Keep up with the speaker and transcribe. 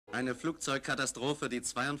Eine Flugzeugkatastrophe, die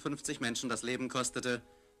 52 Menschen das Leben kostete,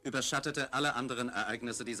 überschattete alle anderen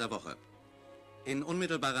Ereignisse dieser Woche. In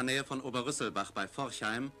unmittelbarer Nähe von Oberrüsselbach bei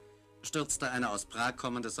Forchheim stürzte eine aus Prag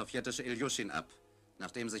kommende sowjetische Iljuschin ab,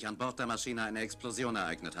 nachdem sich an Bord der Maschine eine Explosion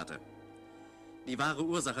ereignet hatte. Die wahre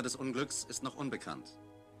Ursache des Unglücks ist noch unbekannt.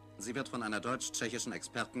 Sie wird von einer deutsch-tschechischen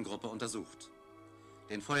Expertengruppe untersucht.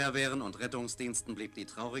 Den Feuerwehren und Rettungsdiensten blieb die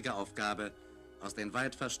traurige Aufgabe, aus den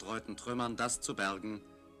weit verstreuten Trümmern das zu bergen,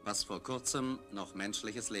 was vor kurzem noch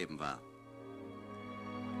menschliches Leben war.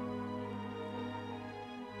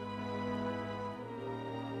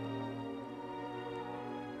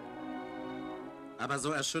 Aber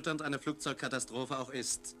so erschütternd eine Flugzeugkatastrophe auch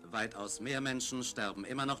ist, weitaus mehr Menschen sterben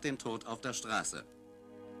immer noch den Tod auf der Straße.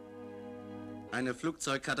 Eine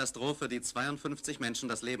Flugzeugkatastrophe, die 52 Menschen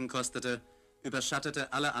das Leben kostete,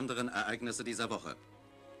 überschattete alle anderen Ereignisse dieser Woche.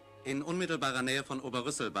 In unmittelbarer Nähe von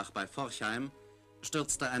Oberrüsselbach bei Forchheim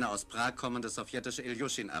stürzte eine aus Prag kommende sowjetische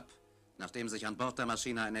Iljuschin ab, nachdem sich an Bord der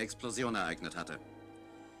Maschine eine Explosion ereignet hatte.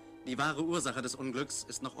 Die wahre Ursache des Unglücks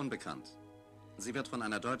ist noch unbekannt. Sie wird von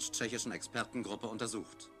einer deutsch-tschechischen Expertengruppe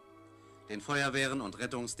untersucht. Den Feuerwehren und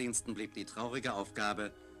Rettungsdiensten blieb die traurige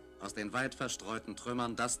Aufgabe, aus den weit verstreuten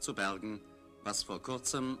Trümmern das zu bergen, was vor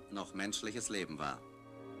kurzem noch menschliches Leben war.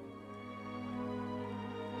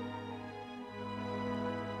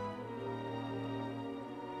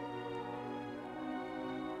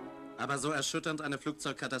 Aber so erschütternd eine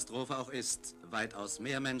Flugzeugkatastrophe auch ist, weitaus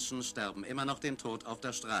mehr Menschen sterben immer noch den Tod auf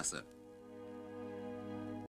der Straße.